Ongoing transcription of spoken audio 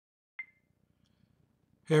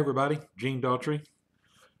Hey everybody, Gene Daughtry.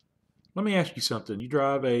 Let me ask you something. You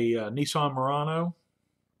drive a Nissan Murano.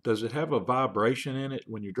 Does it have a vibration in it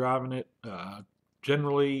when you're driving it?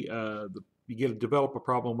 Generally, you develop a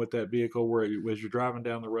problem with that vehicle where as you're driving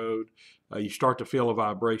down the road, you start to feel a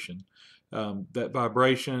vibration. That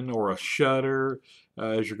vibration or a shudder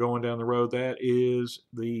as you're going down the road, that is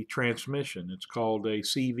the transmission. It's called a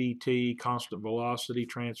CVT, constant velocity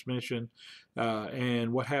transmission.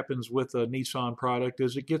 And what happens with a Nissan product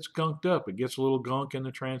is it gets gunked up. It gets a little gunk in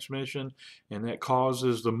the transmission, and that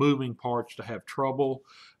causes the moving parts to have trouble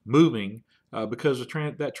moving because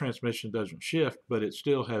that transmission doesn't shift, but it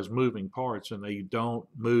still has moving parts, and they don't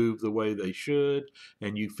move the way they should,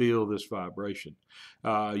 and you feel this vibration.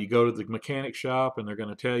 You go to the mechanic shop, and they're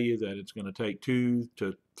going to tell you that it's going to take $2,000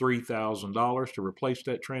 to $3,000 to replace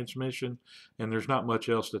that transmission, and there's not much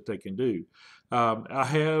else that they can do. I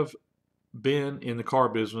have been in the car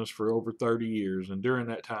business for over 30 years, and during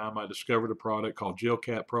that time I discovered a product called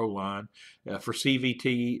Jilcat Proline for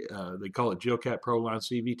CVT. They call it Jilcat Proline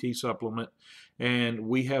CVT Supplement, and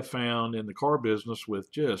we have found in the car business with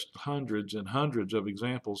just hundreds and hundreds of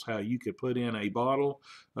examples how you could put in a bottle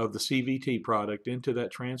of the CVT product into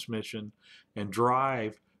that transmission and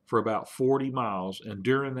drive for about 40 miles, and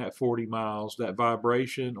during that 40 miles that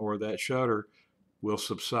vibration or that shudder will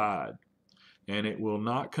subside, and it will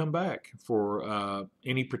not come back for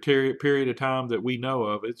any period of time that we know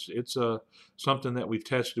of. It's something that we've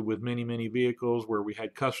tested with many vehicles where we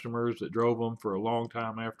had customers that drove them for a long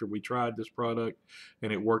time after we tried this product,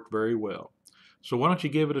 and it worked very well. So why don't you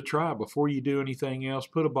give it a try? Before you do anything else,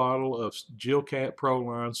 put a bottle of Jilcat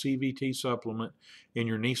Proline CVT Supplement in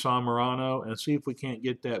your Nissan Murano and see if we can't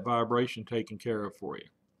get that vibration taken care of for you.